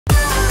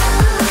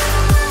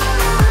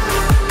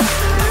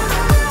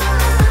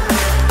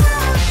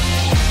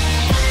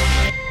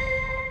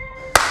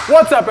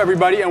What's up,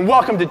 everybody, and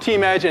welcome to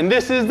Team Edge, and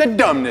this is the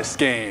Dumbness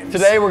Games.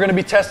 Today we're going to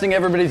be testing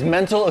everybody's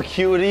mental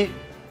acuity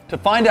to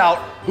find out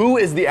who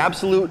is the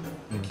absolute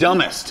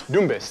dumbest.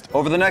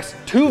 Over the next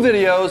 2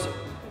 videos,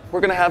 we're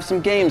going to have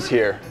some games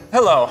here.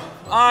 Hello,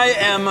 I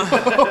am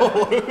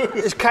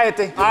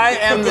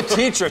the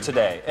teacher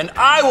today, and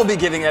I will be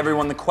giving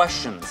everyone the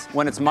questions.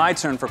 When it's my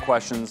turn for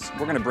questions,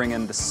 we're going to bring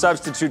in the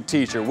substitute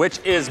teacher, which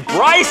is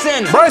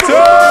Brison.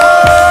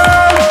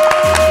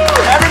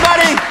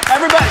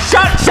 Everybody,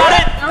 shut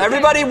it!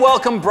 Everybody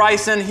welcome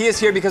Brison. He is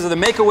here because of the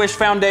Make-A-Wish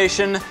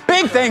Foundation.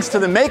 Big thanks to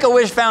the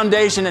Make-A-Wish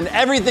Foundation and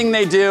everything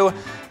they do,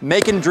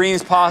 making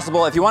dreams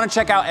possible. If you want to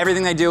check out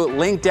everything they do,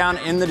 link down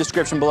in the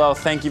description below.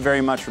 Thank you very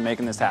much for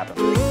making this happen.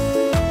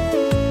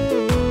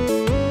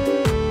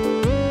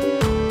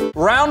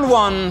 Round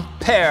 1,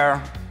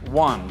 pair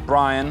 1,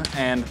 Brian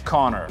and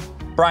Connor.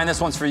 Brian,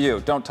 this one's for you.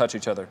 Don't touch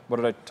each other. What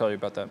did I tell you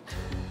about that?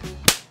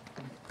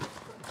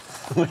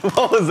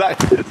 What was that?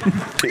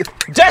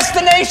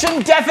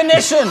 Destination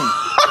definition!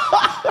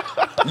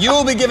 You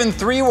will be given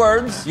 3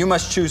 words. You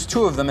must choose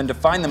 2 of them and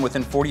define them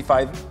within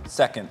 45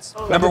 seconds.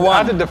 Number 1. I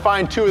have to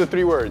define 2 of the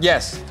 3 words.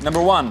 Yes.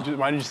 Number 1.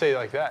 Why did you say it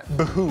like that?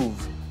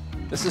 Behoove.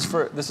 This is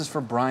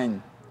for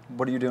Brian.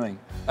 What are you doing?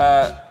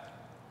 His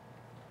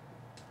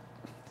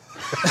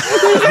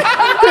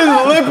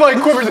lip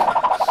like quivers.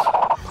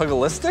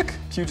 Pugilistic?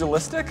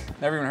 Pugilistic?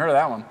 Never even heard of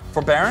that one.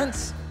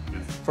 Forbearance?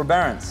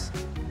 Forbearance.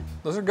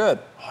 Those are good.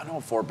 Oh, I know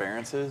what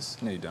forbearance is.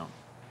 No, you don't.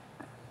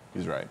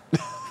 He's right.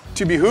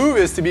 To behoove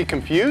is to be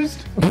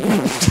confused?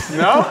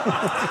 No?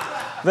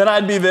 Then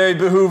I'd be very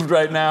behooved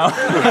right now.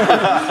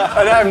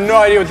 And I have no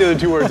idea what the other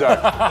 2 words are.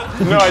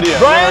 No idea.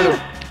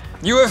 Brian,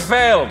 you have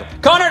failed.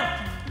 Connor,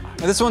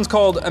 this one's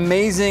called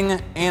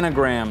Amazing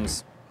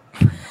Anagrams.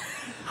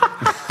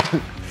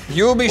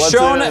 You will be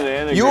shown.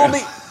 You will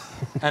be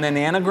an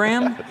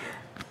anagram.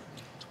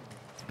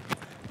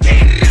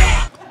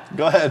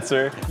 Go ahead,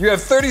 sir. You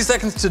have 30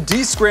 seconds to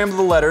descramble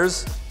the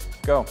letters.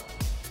 Go.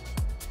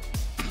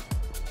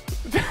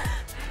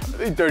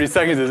 I think 30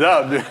 seconds is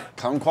up, dude.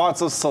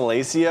 Kumquats of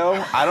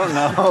Salacio? I don't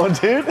know,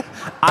 dude.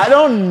 I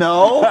don't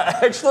know.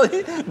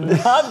 Actually,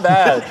 not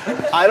bad.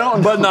 I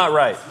don't know. But not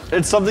right.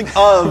 It's something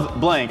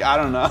of blank. I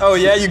don't know. Oh,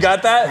 yeah, you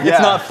got that? Yeah.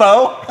 It's not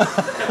faux?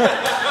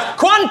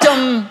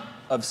 Quantum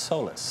of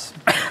Solace.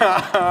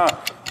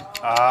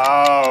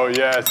 Oh,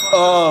 yes.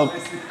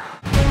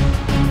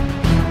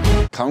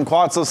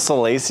 Kumquats of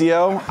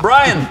Salacio?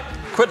 Brian,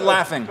 quit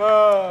laughing.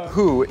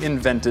 Who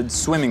invented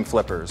swimming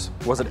flippers?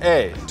 Was it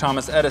A,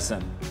 Thomas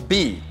Edison,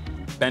 B,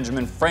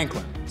 Benjamin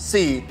Franklin,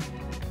 C,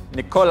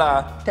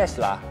 Nikola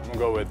Tesla? We'll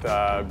go with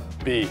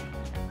B.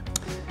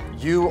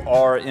 You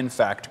are in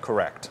fact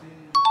correct.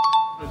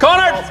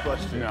 Connor!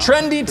 No.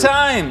 Trendy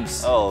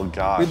times. Oh,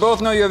 gosh. We both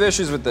know you have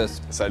issues with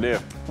this. Yes, I do.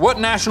 What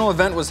national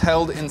event was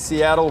held in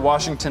Seattle,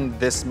 Washington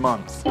this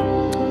month?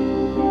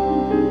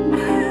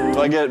 Do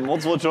I get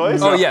multiple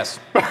choice? Oh, yes.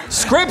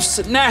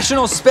 Scripps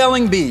National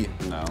Spelling Bee.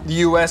 No. The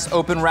U.S.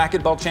 Open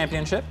Racquetball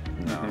Championship.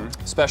 No.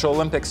 Special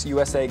Olympics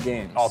USA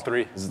Games. All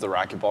 3. Is it the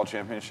racquetball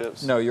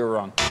championships? No, you're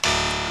wrong.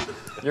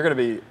 You're gonna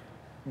be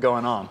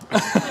going on.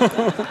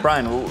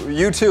 Brian,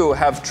 you too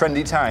have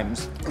trendy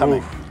times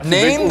coming.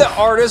 Name the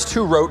artist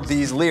who wrote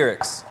these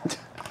lyrics.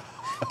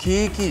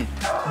 Kiki,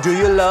 do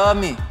you love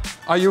me?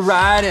 Are you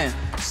riding?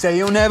 Say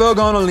you're never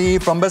gonna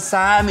leave from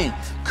beside me.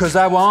 Cause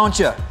I want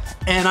you,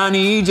 and I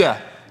need you,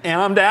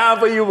 and I'm down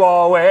for you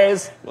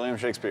always. William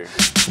Shakespeare.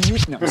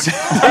 No.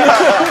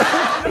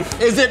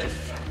 Is it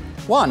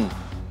 1,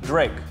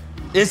 Drake?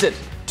 Is it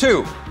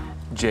 2,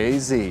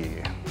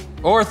 Jay-Z?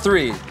 Or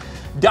 3,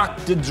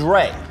 Dr.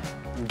 Dre?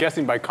 I'm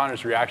guessing by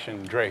Connor's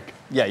reaction, Drake.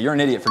 Yeah, you're an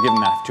idiot for giving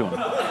that to him.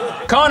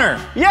 Connor.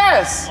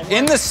 Yes!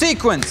 In the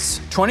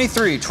sequence,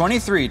 23,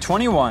 23,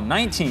 21,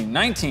 19,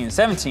 19,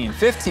 17,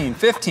 15,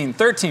 15,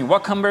 13,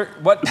 what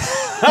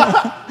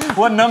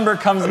number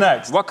comes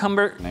next? What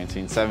number?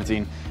 19,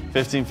 17,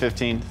 15,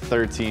 15,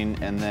 13,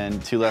 and then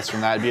 2 less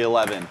from that would be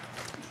 11.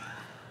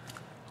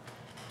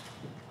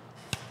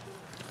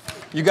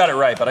 You got it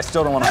right, but I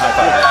still don't want to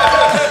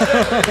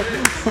high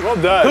five. Well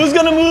done. Who's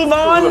gonna move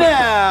on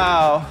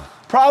now?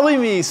 Probably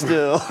me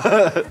still.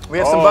 We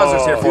have some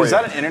buzzers here for you. Is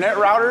that an internet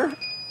router?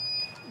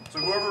 So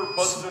whoever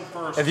buzzes in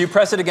first. If you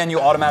press it again, you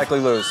automatically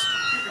lose.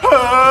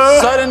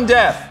 Sudden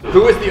death.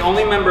 Who is the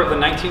only member of the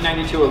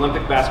 1992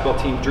 Olympic basketball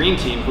team Dream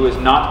Team who is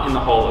not in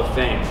the Hall of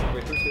Fame?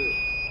 Wait, who's who?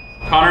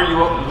 Connor,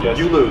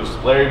 you lose.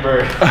 Larry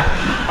Bird.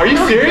 Are you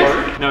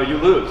serious? No, you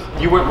lose.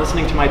 You weren't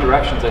listening to my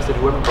directions. I said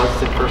whoever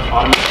buzzes in first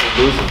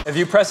automatically loses. If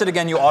you press it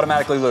again, you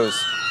automatically lose.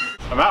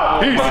 I'm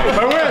out. Peace.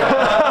 I win.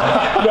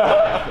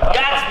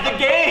 That's the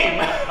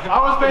game. I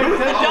was paying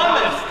attention. The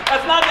dumbest.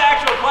 That's not the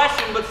actual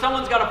question, but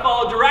someone's got to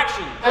follow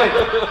directions.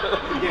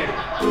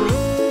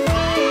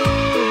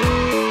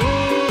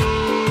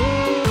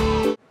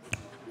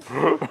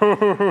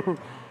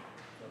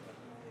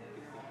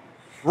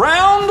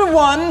 Round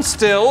 1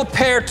 still,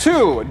 pair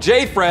 2,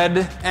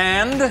 J-Fred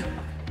and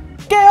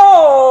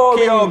Keo.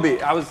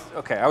 B-O-B.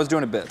 I was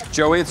doing a bit.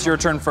 Joey, it's your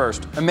turn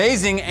first.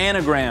 Amazing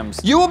anagrams.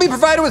 You will be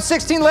provided with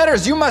 16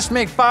 letters. You must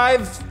make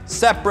 5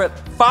 separate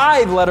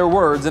 5-letter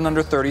words in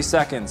under 30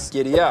 seconds.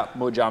 Giddy up,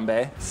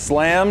 Mojambe.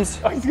 Slams.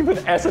 Oh, he's gonna put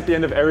an S at the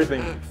end of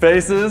everything.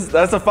 Faces.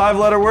 That's a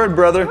 5-letter word,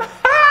 brother.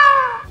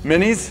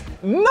 Minis.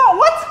 No,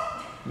 what?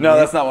 No,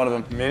 that's not one of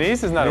them.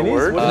 Minis is not a Minis?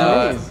 word. What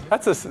are minis?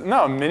 That's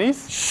no,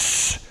 minis.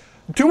 Shh.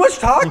 Too much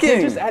talking. You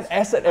can't just add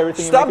S at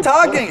everything. Stop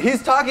talking.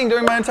 He's talking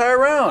during my entire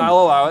round. I'll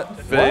allow it.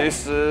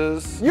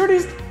 Faces. You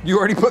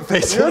already put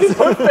faces.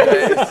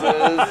 Faces.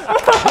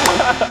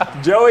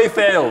 Joey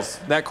fails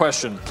that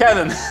question.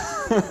 Kevin,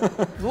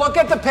 look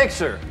at the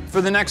picture. For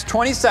the next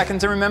 20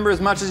 seconds, and remember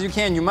as much as you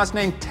can, you must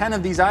name 10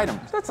 of these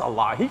items. That's a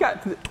lot. He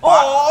got.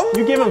 Oh!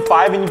 You give him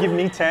 5 and you give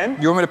me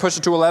 10? You want me to push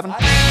it to 11?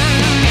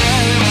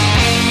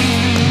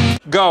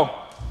 Go.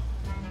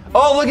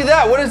 Oh, look at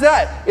that. What is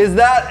that? Is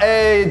that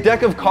a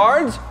deck of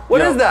cards?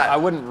 What is that? I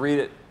wouldn't read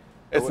it.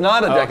 It's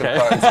not a deck of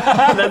cards.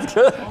 That's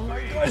good. Oh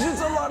my gosh, it's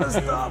a lot of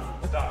stuff.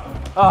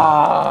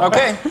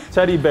 Okay.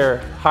 Teddy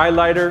bear,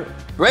 highlighter.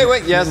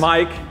 Wait, yes.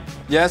 Mic,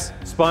 Yes.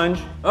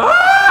 sponge.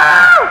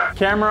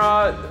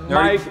 Camera,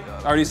 mic,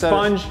 Already said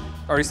sponge. it.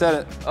 Already said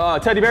it.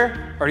 Teddy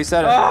bear. Already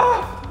said it.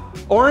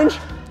 Orange.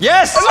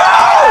 Yes!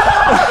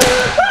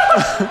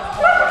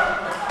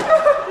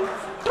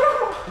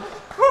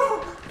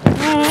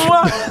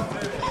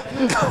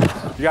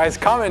 You guys,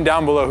 comment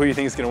down below who you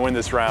think is going to win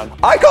this round.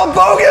 I call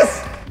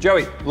bogus!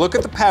 Joey, look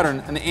at the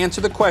pattern and answer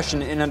the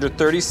question in under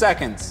 30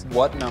 seconds.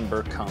 What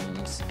number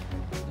comes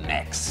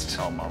next?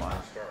 Oh, mama.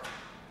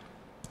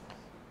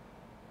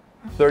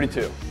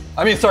 32.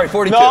 I mean, sorry,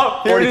 42. No,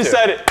 he already 42.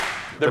 said it.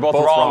 They're both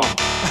wrong.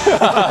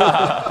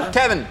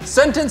 Kevin,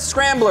 sentence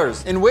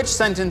scramblers. In which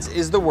sentence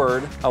is the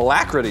word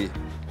alacrity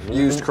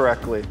used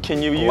correctly?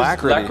 Can you use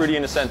alacrity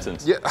in a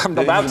sentence? Yeah, I'm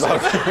about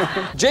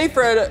to.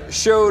 J-Fred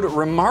showed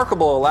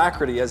remarkable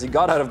alacrity as he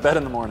got out of bed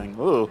in the morning.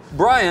 Ooh.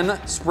 Brian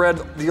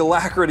spread the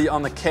alacrity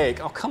on the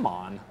cake. Oh, come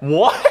on.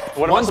 What?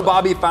 Once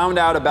Bobby found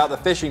out about the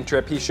fishing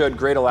trip, he showed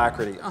great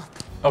alacrity. Oh.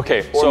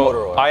 Okay,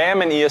 so I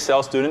am an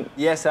ESL student.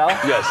 ESL?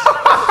 Yes.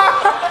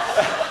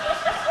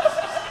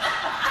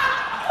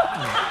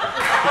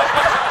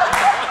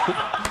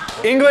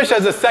 English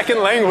as a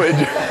second language.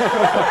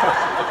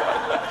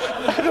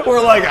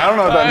 We're like, I don't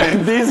know what that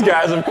means. These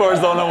guys, of course,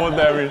 don't know what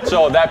that means.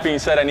 So that being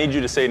said, I need you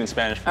to say it in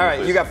Spanish. All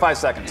right, you got 5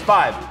 seconds.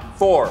 5,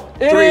 4,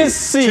 It 3, is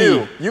C.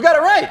 2. You got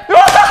it right.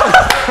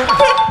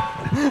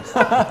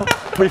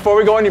 Before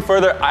we go any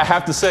further, I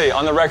have to say,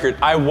 on the record,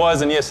 I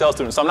was an ESL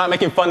student, so I'm not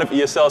making fun of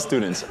ESL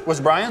students. Was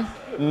Brian?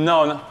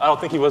 No, I don't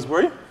think he was.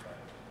 Were you?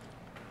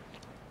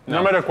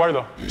 No me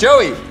recuerdo.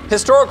 Joey,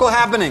 historical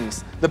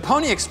happenings. The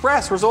Pony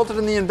Express resulted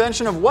in the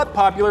invention of what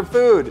popular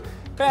food?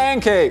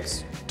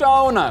 Pancakes,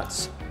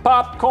 donuts,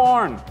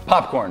 popcorn.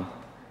 Popcorn.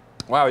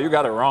 Wow, you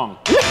got it wrong.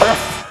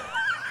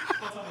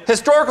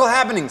 Historical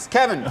happenings.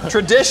 Kevin,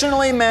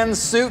 traditionally men's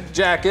suit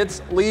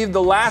jackets leave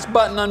the last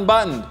button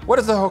unbuttoned. What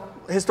is the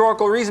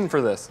historical reason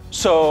for this?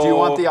 So. Do you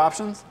want the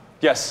options?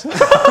 Yes. He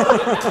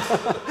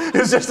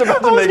was just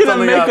about to make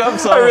something up.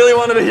 I really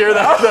wanted to hear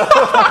that.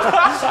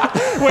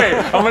 Wait,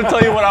 I'm gonna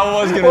tell you what I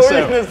was gonna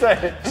say. What were you gonna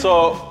say?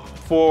 So,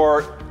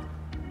 for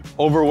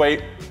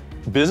overweight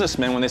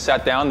businessmen, when they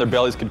sat down, their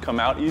bellies could come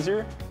out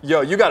easier.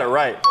 Yo, you got it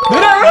right.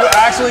 Did I really? You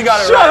actually got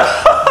it right.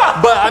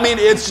 But I mean,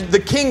 it's the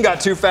king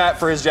got too fat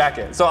for his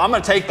jacket, so I'm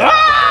gonna take that.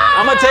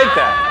 I'm gonna take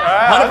that.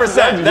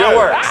 100%. That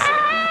works.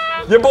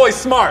 Your boy's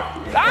smart.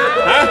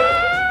 Huh?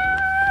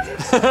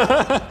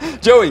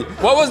 Joey,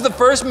 what was the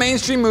first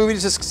mainstream movie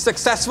to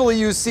successfully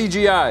use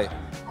CGI?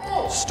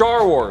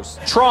 Star Wars,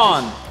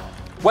 Tron,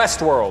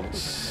 Westworld.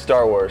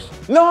 Star Wars.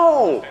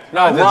 No!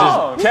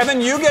 Wrong. Kevin,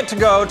 you get to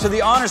go to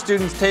the honor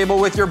students table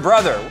with your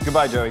brother.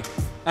 Goodbye, Joey.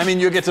 I mean,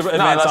 you get to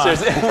advance on.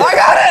 Seriously. I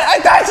got it! I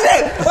touched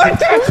it! I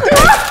touched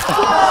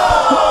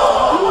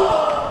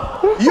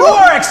it! You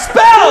are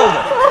expelled!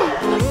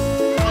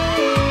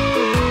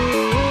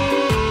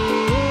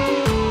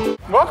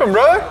 Welcome,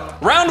 brother.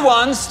 Round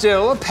 1,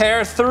 still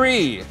pair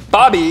 3.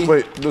 Bobby.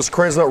 Wait, this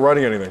crane's not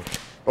writing anything.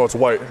 Oh, it's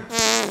white.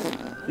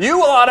 You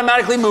will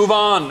automatically move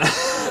on.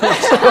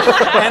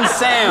 And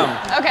Sam.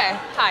 Okay,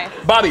 hi.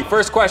 Bobby,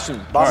 first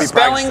question. Bobby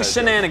Spelling practiced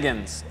that,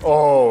 shenanigans.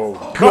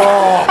 Oh,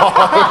 God.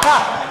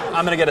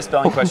 I'm gonna get a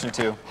spelling question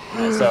too,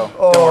 so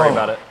don't worry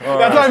about it.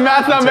 That's why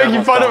Matt's not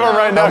making fun of him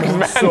right now, because I'm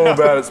Matt so knows.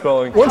 bad at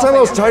spelling. One time I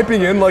was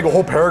typing in like a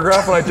whole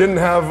paragraph and I didn't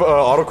have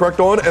autocorrect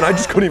on and I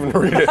just couldn't even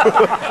read it.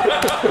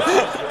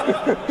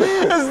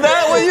 Is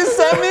that what you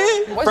sent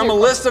me? From a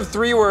list of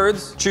 3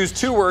 words, choose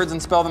 2 words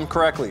and spell them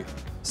correctly.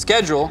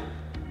 Schedule,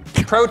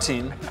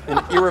 protein, and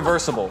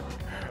irreversible.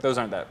 Those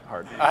aren't that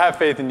hard. I have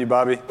faith in you,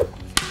 Bobby.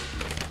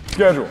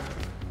 Schedule.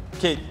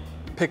 Okay,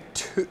 pick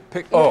 2.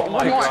 Pick Oh,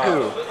 my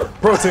God.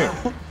 Protein.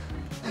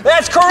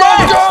 That's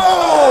correct!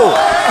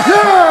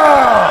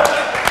 Yeah!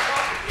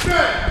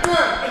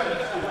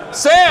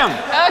 Sam!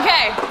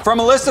 Okay. From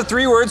a list of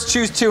 3 words,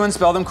 choose 2 and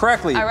spell them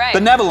correctly. All right.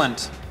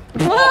 Benevolent.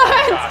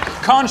 What?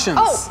 Conscience.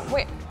 Oh,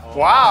 wait.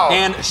 Wow.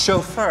 And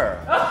chauffeur.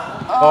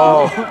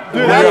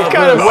 Dude, that's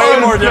kind of way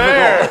unfair. more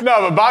difficult.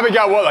 No, but Bobby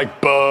got what, like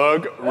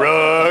bug,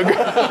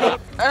 rug?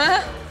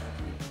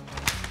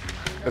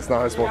 It's not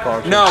how I spell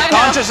conscious. No,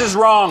 conscious is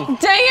wrong.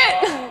 Dang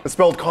it! It's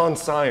spelled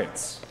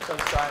conscience.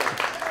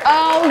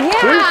 Oh,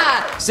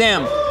 yeah.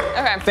 Sam,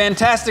 Okay.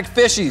 fantastic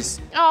fishies.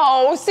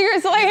 Oh,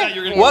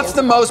 seriously? What's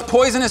the most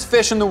poisonous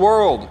fish in the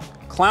world?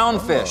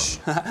 Clownfish.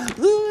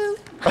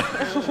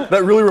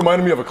 That really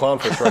reminded me of a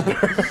clownfish right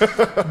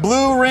there.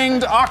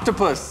 Blue-ringed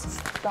octopus.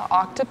 The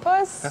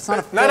octopus? That's not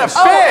a fish. Not a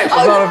fish. It's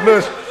not a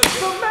fish.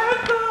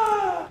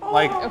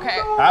 Like, Okay.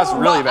 that's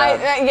really Well,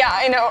 bad. yeah,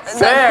 I know.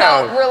 That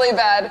felt really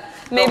bad.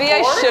 Maybe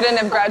I shouldn't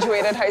have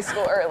graduated high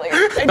school early.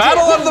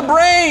 Battle of the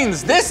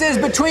Brains. This is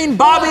between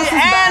Bobby This is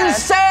and bad.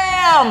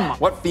 Sam.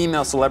 What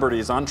female celebrity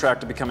is on track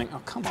to becoming? Oh,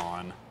 come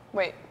on.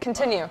 Wait,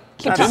 continue.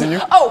 Keep Continue?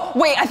 talking. Oh,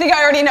 wait, I think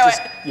I already know it.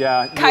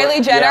 Yeah.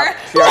 Kylie Jenner.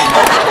 Yeah,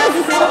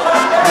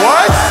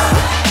 What?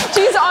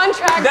 She's on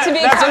track to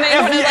becoming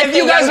one of like if the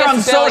you guys are on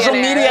youngest social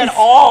media at billionaires.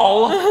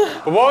 all.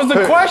 But what was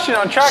the question?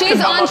 On track She's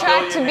to on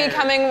track to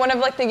becoming one of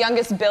like the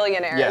youngest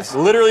billionaires. Yes,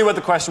 literally what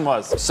the question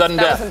was. Sudden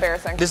That death. was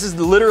embarrassing. This is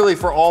literally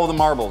for all of the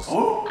marbles.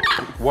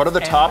 What are the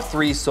top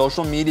 3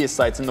 social media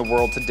sites in the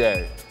world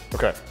today?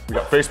 Okay, we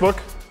got Facebook,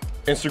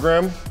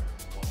 Instagram,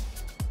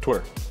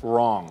 Twitter.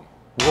 Wrong.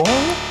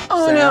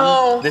 Oh Sam,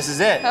 no. This is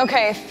it.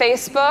 Okay,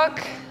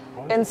 Facebook,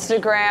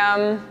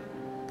 Instagram,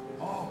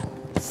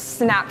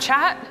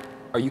 Snapchat.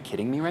 Are you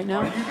kidding me right now?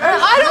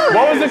 I don't.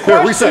 What was the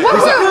Here, question?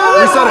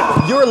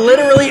 reset it. You're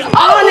literally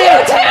On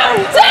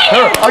YouTube! Dang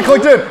Here, it! I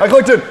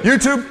clicked in.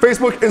 YouTube,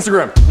 Facebook,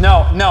 Instagram.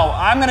 No,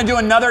 I'm gonna do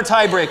another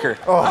tiebreaker.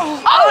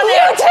 On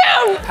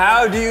YouTube!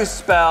 How do you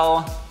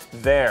spell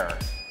there?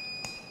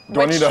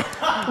 Do I need to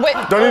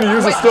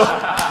use it wait. still?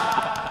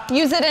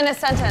 Use it in a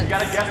sentence.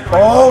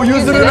 Oh,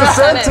 use it in a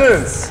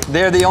sentence.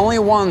 They're the only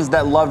ones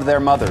that loved their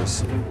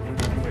mothers.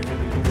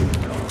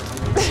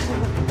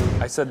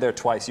 I said there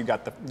twice. You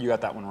got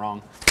that one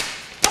wrong.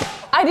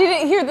 I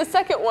didn't hear the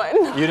second one.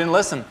 You didn't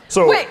listen.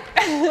 So, Wait,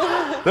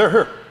 they're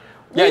here.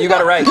 Yeah, you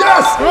got it right.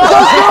 Yes!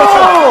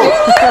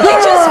 you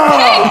just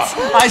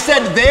picked I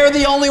said they're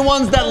the only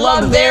ones that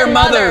loved their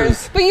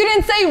mothers. But you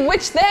didn't say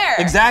which there.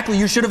 Exactly,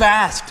 you should have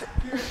asked.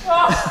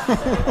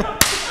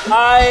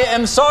 I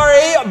am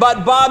sorry,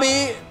 but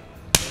Bobby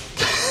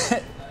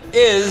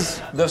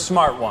is the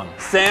smart one.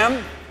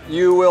 Sam,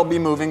 you will be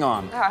moving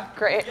on. Ah,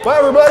 great. Bye,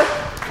 everybody.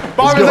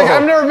 Bobby's like,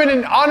 I've never been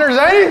in honors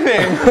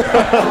anything.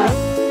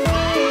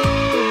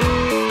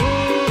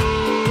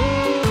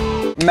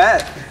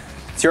 Matt,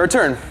 it's your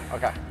turn.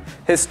 Okay.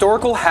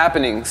 Historical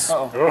happenings.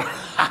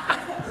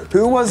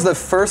 Who was the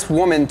first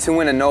woman to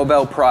win a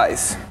Nobel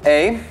Prize?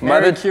 A.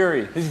 Mary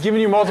Curie. He's giving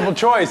you multiple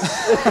choice.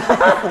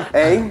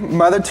 A.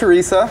 Mother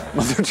Teresa.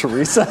 Mother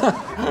Teresa?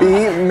 B.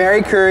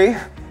 Mary Curie.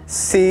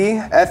 C.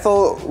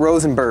 Ethel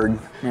Rosenberg.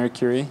 Mary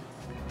Curie.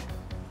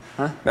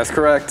 That's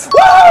correct.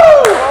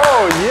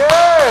 Oh,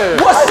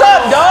 yeah. What's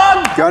up,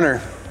 dog?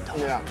 Gunner.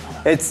 Yeah.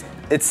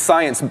 It's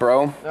science,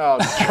 bro. Oh,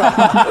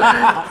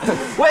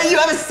 Wait, you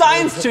have a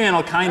science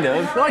channel, kind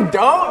of. no, I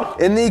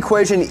don't. In the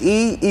equation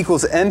E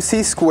equals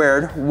mc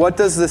squared, what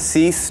does the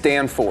C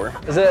stand for?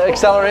 Is it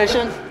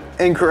acceleration?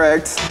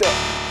 Incorrect.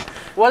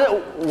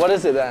 What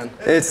is it then?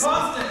 It's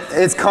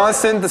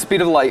constant, the speed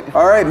of light.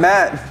 All right,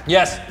 Matt.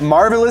 Yes.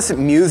 Marvelous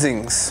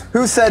musings.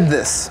 Who said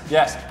this?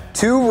 Yes.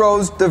 2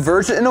 roads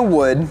diverged in a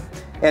wood,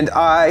 and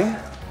I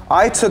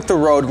took the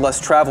road less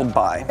traveled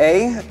by.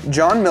 A.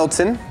 John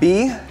Milton.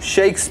 B.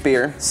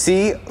 Shakespeare.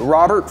 C.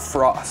 Robert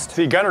Frost.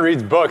 See, Gunner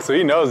reads books, so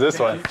he knows this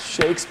one.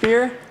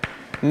 Shakespeare?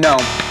 No.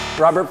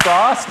 Robert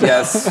Frost?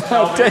 Yes.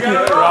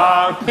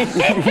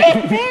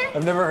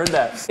 I've never heard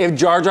that. If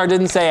Jar Jar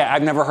didn't say it,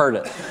 I've never heard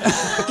it.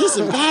 He's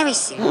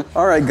embarrassing.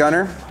 All right,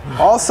 Gunner.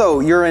 Also,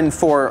 you're in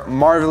for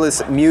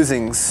marvelous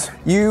musings.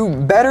 You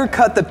better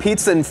cut the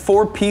pizza in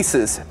 4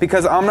 pieces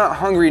because I'm not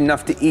hungry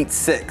enough to eat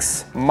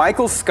 6.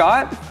 Michael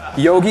Scott,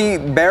 Yogi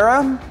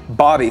Berra,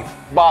 Bobby.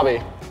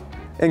 Bobby.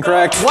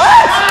 Incorrect.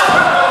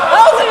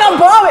 How's it not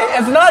Bobby?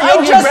 It's not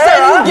Yogi just said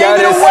Berra. you gave Yeah,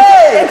 it it is.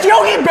 away! It's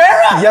Yogi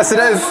Berra. Yes, it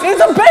is. He's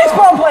a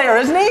baseball player,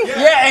 isn't he?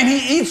 Yeah, and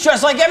he eats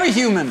just like every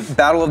human.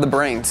 Battle of the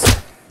Brains.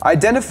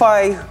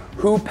 Identify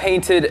who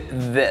painted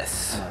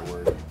this.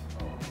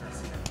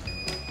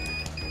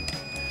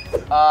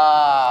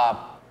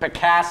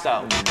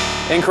 Picasso.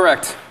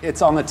 Incorrect.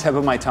 It's on the tip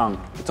of my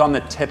tongue. It's on the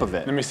tip of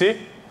it. Let me see.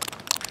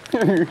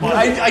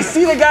 I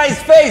see the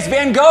guy's face,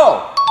 Van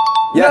Gogh.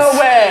 Yes. No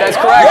way. That's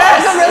correct.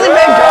 Yes! That's a really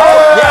big goal.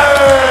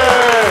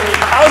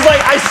 Yeah. I was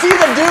like, I see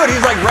the dude.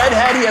 He's like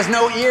redhead. He has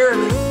no ear.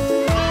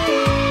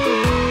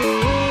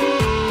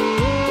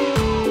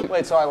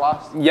 Wait, so I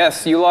lost?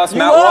 Yes, you lost. You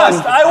Matt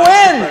lost. won. I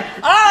win.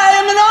 I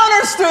am an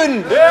honor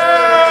student.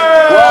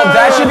 Well,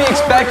 that should be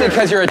expected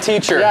because you're a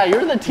teacher. Yeah,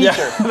 you're the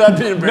teacher. That'd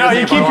be embarrassing. No, you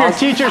if I keep your lost.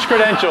 teacher's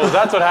credentials.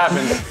 That's what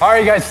happens. All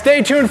right, guys,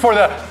 stay tuned for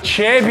the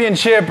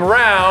championship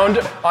round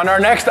on our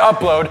next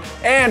upload.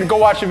 And go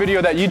watch a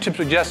video that YouTube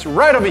suggests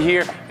right over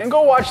here. And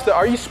go watch the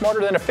Are You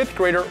Smarter Than a 5th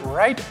Grader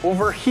right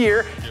over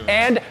here.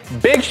 And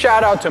big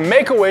shout out to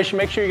Make-A-Wish.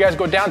 Make sure you guys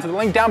go down to the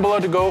link down below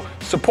to go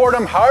support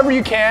them however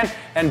you can.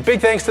 And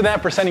big thanks to them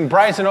for sending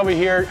Brison over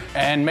here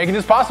and making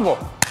this possible.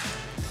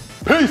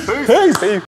 Peace.